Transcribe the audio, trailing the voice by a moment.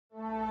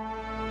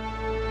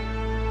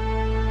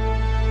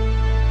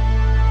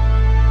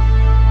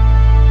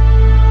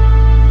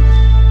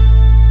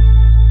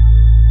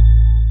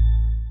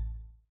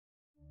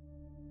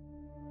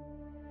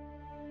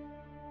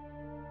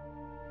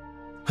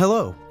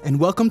and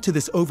welcome to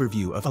this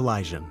overview of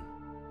Elysion.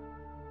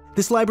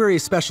 This library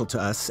is special to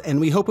us, and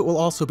we hope it will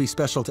also be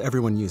special to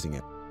everyone using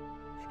it.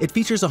 It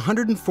features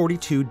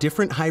 142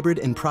 different hybrid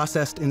and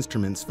processed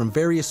instruments from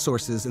various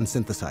sources and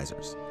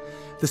synthesizers.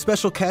 The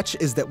special catch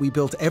is that we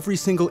built every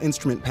single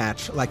instrument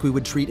patch like we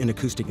would treat an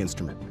acoustic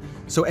instrument.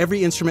 So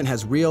every instrument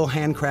has real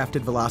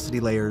handcrafted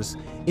velocity layers,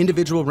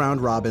 individual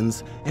round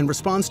robins, and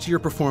responds to your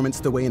performance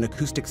the way an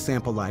acoustic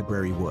sample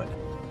library would.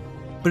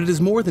 But it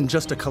is more than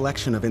just a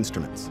collection of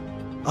instruments.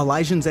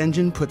 Elysion's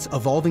engine puts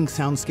evolving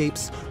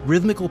soundscapes,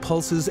 rhythmical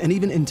pulses, and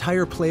even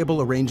entire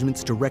playable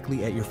arrangements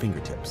directly at your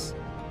fingertips.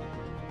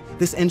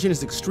 This engine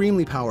is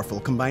extremely powerful,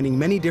 combining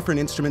many different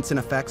instruments and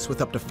effects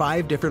with up to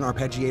 5 different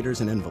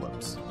arpeggiators and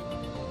envelopes.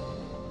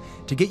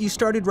 To get you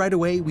started right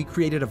away, we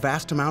created a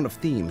vast amount of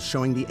themes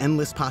showing the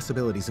endless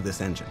possibilities of this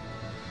engine.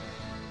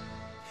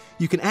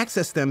 You can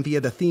access them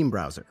via the theme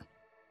browser.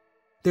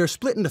 They are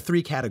split into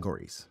 3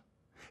 categories.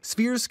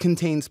 Spheres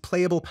contains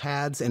playable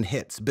pads and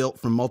hits built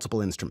from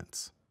multiple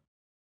instruments.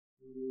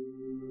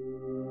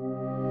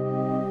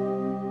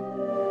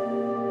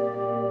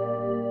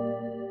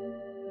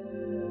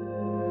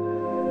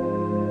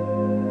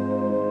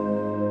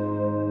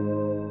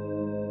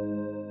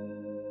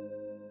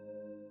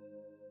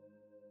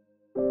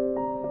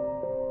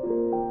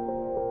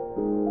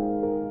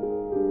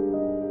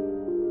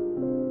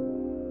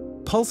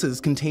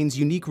 Pulses contains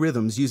unique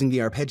rhythms using the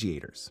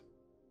arpeggiators.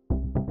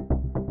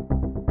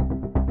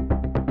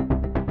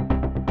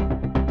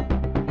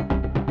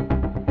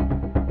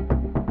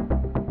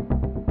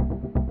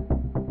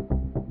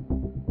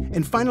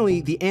 And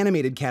finally, the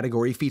animated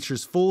category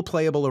features full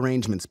playable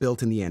arrangements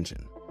built in the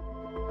engine.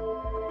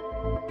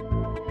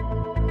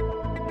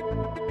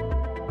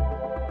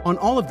 On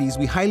all of these,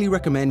 we highly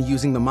recommend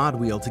using the mod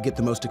wheel to get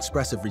the most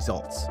expressive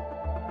results.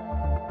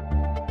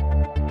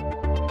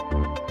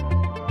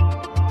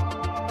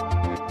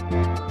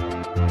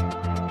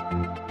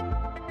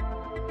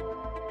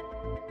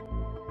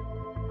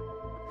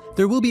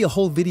 There will be a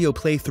whole video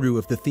playthrough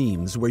of the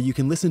themes where you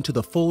can listen to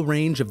the full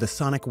range of the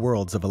sonic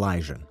worlds of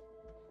Elysion.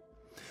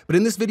 But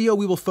in this video,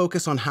 we will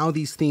focus on how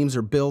these themes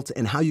are built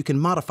and how you can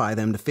modify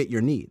them to fit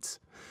your needs.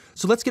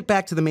 So let's get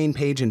back to the main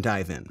page and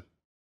dive in.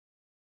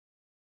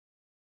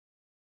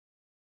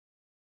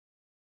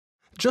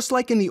 Just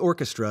like in the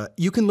orchestra,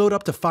 you can load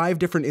up to 5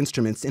 different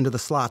instruments into the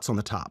slots on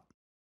the top.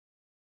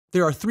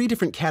 There are 3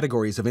 different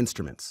categories of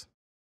instruments.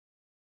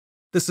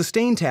 The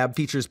Sustain tab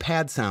features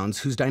pad sounds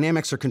whose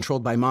dynamics are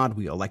controlled by mod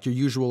wheel, like your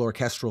usual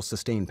orchestral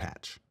sustain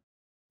patch.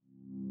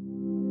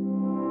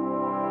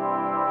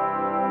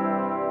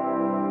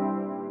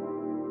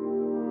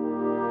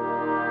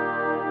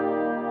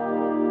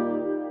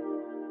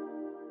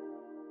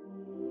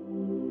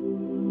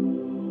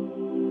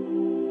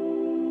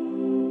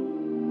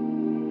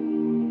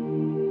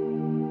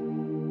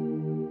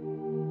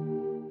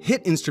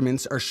 Hit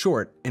instruments are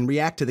short and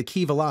react to the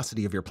key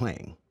velocity of your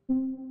playing.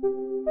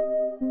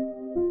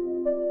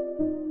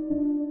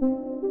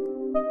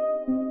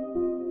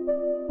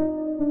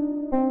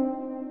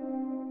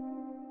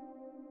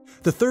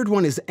 The third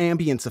one is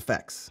ambience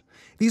effects.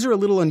 These are a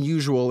little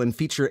unusual and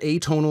feature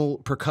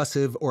atonal,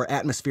 percussive, or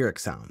atmospheric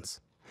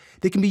sounds.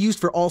 They can be used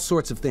for all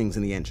sorts of things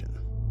in the engine.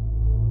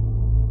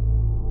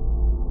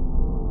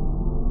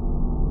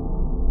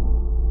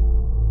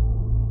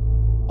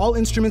 All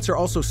instruments are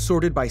also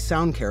sorted by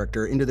sound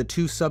character into the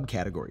 2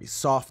 subcategories,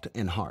 soft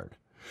and hard.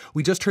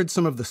 We just heard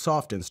some of the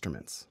soft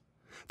instruments.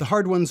 The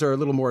hard ones are a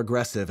little more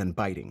aggressive and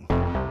biting.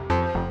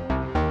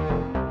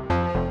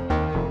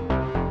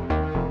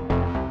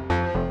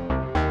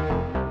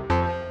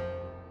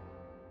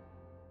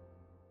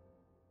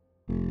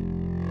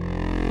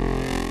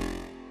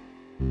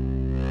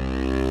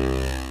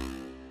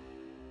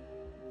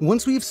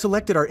 Once we've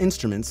selected our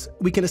instruments,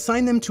 we can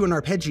assign them to an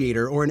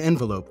arpeggiator or an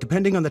envelope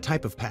depending on the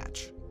type of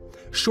patch.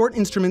 Short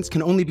instruments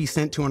can only be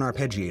sent to an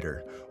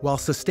arpeggiator, while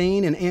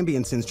sustain and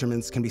ambience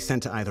instruments can be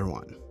sent to either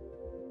one.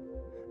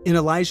 In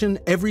Elysion,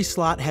 every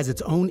slot has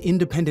its own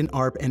independent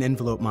ARP and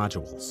envelope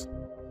modules.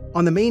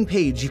 On the main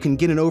page, you can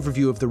get an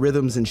overview of the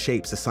rhythms and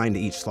shapes assigned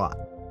to each slot.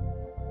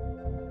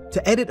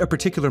 To edit a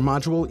particular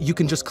module, you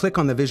can just click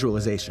on the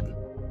visualization.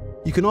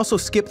 You can also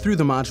skip through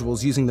the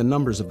modules using the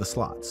numbers of the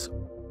slots,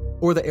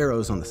 or the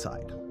arrows on the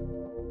side.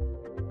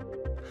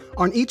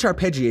 On each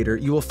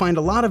arpeggiator, you will find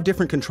a lot of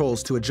different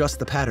controls to adjust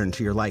the pattern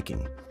to your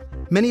liking.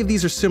 Many of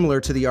these are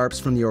similar to the ARPs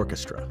from the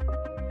orchestra.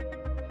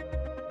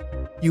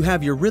 You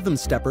have your rhythm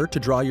stepper to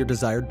draw your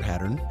desired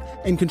pattern,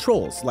 and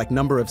controls like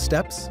number of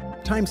steps,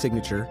 time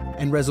signature,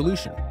 and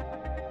resolution.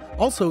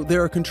 Also,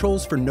 there are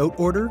controls for note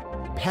order,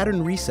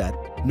 pattern reset,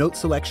 note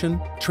selection,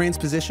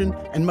 transposition,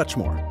 and much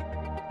more.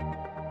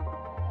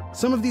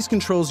 Some of these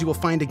controls you will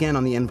find again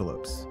on the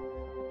envelopes.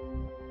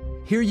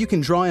 Here you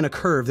can draw in a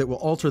curve that will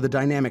alter the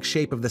dynamic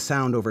shape of the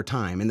sound over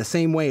time in the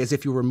same way as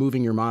if you were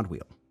moving your mod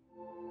wheel.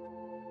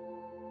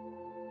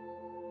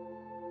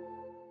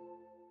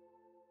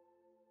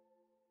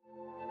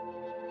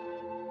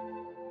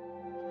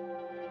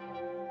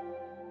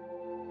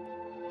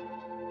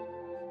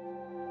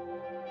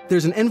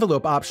 There's an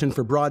envelope option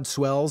for broad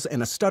swells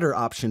and a stutter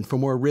option for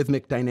more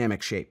rhythmic,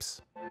 dynamic shapes.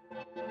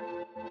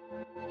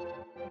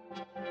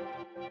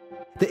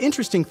 The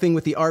interesting thing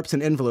with the ARPs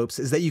and envelopes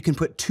is that you can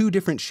put two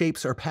different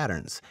shapes or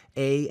patterns,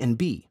 A and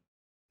B.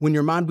 When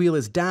your mod wheel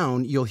is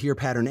down, you'll hear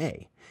pattern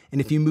A, and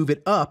if you move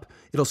it up,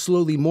 it'll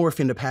slowly morph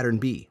into pattern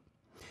B.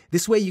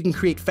 This way you can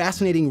create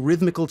fascinating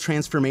rhythmical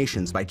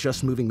transformations by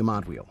just moving the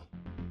mod wheel.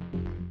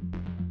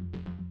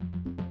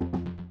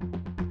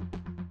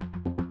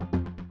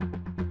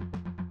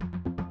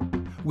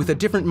 With a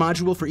different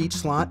module for each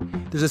slot,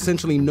 there's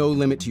essentially no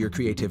limit to your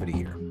creativity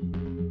here.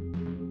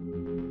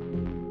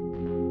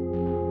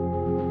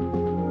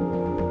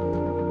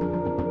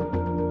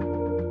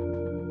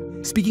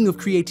 Speaking of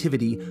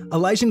creativity,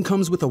 Elysion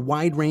comes with a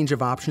wide range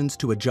of options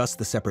to adjust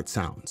the separate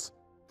sounds.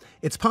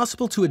 It's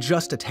possible to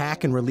adjust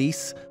attack and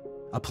release,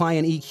 apply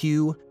an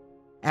EQ,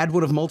 add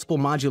one of multiple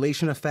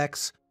modulation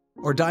effects,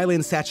 or dial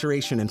in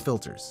saturation and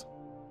filters.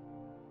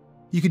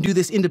 You can do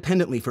this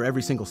independently for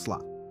every single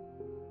slot.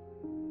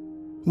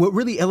 What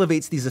really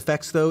elevates these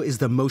effects, though, is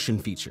the motion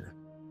feature.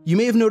 You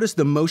may have noticed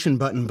the motion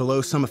button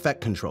below some effect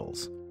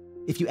controls.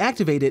 If you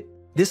activate it,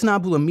 this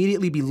knob will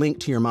immediately be linked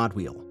to your mod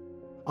wheel.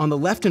 On the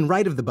left and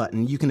right of the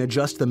button, you can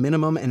adjust the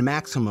minimum and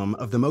maximum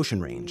of the motion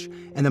range,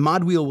 and the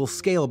mod wheel will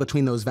scale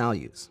between those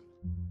values.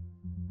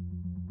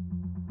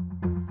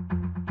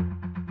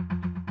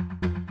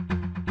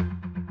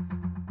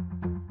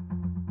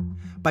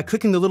 By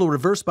clicking the little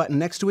reverse button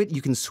next to it,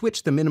 you can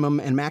switch the minimum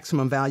and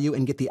maximum value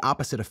and get the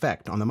opposite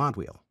effect on the mod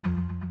wheel.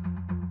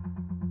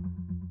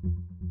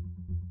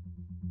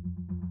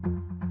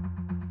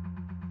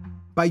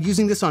 By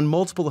using this on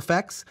multiple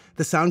effects,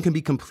 the sound can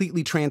be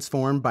completely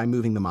transformed by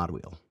moving the mod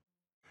wheel.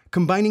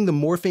 Combining the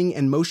morphing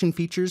and motion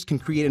features can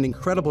create an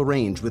incredible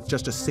range with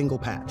just a single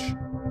patch.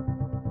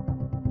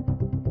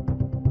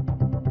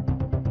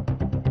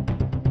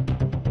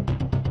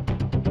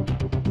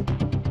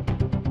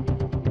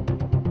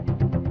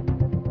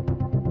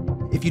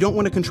 If you don't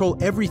want to control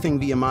everything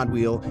via mod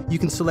wheel, you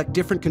can select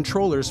different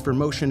controllers for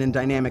motion and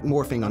dynamic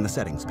morphing on the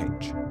settings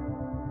page.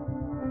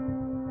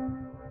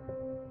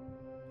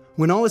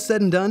 When all is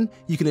said and done,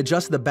 you can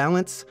adjust the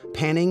balance,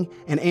 panning,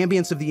 and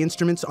ambience of the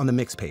instruments on the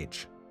mix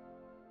page.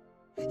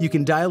 You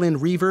can dial in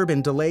reverb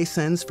and delay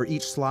sends for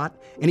each slot,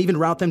 and even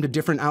route them to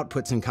different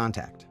outputs in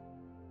Contact.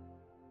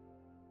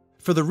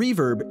 For the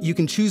reverb, you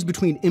can choose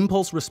between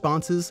impulse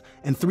responses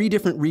and 3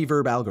 different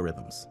reverb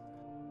algorithms.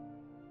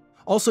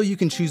 Also, you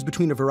can choose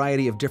between a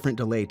variety of different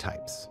delay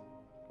types.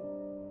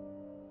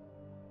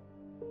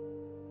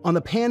 On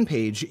the pan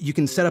page, you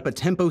can set up a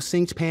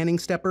tempo-synced panning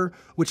stepper,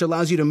 which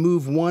allows you to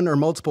move one or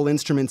multiple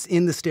instruments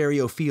in the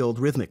stereo field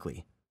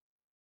rhythmically.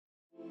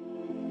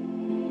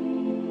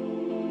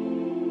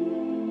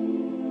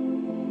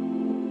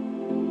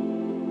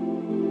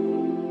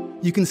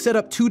 You can set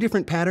up 2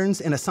 different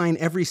patterns and assign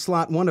every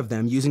slot one of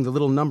them using the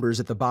little numbers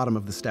at the bottom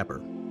of the stepper.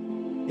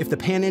 If the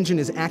pan engine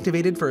is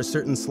activated for a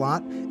certain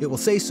slot, it will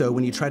say so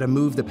when you try to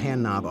move the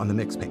pan knob on the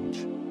mix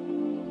page.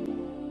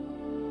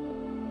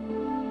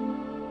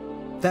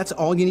 That's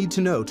all you need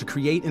to know to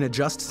create and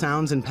adjust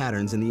sounds and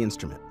patterns in the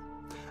instrument.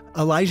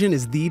 Elysion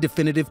is the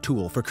definitive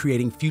tool for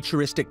creating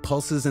futuristic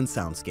pulses and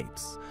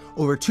soundscapes.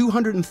 Over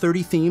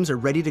 230 themes are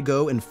ready to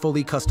go and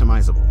fully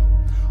customizable.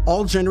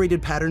 All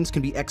generated patterns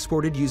can be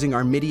exported using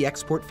our MIDI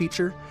export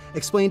feature,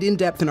 explained in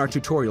depth in our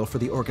tutorial for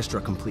the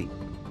Orchestra Complete.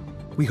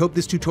 We hope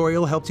this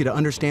tutorial helped you to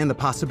understand the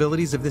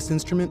possibilities of this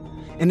instrument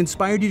and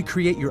inspired you to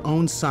create your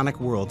own sonic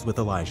worlds with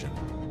Elysion.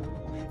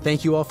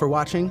 Thank you all for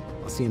watching.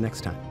 I'll see you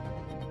next time.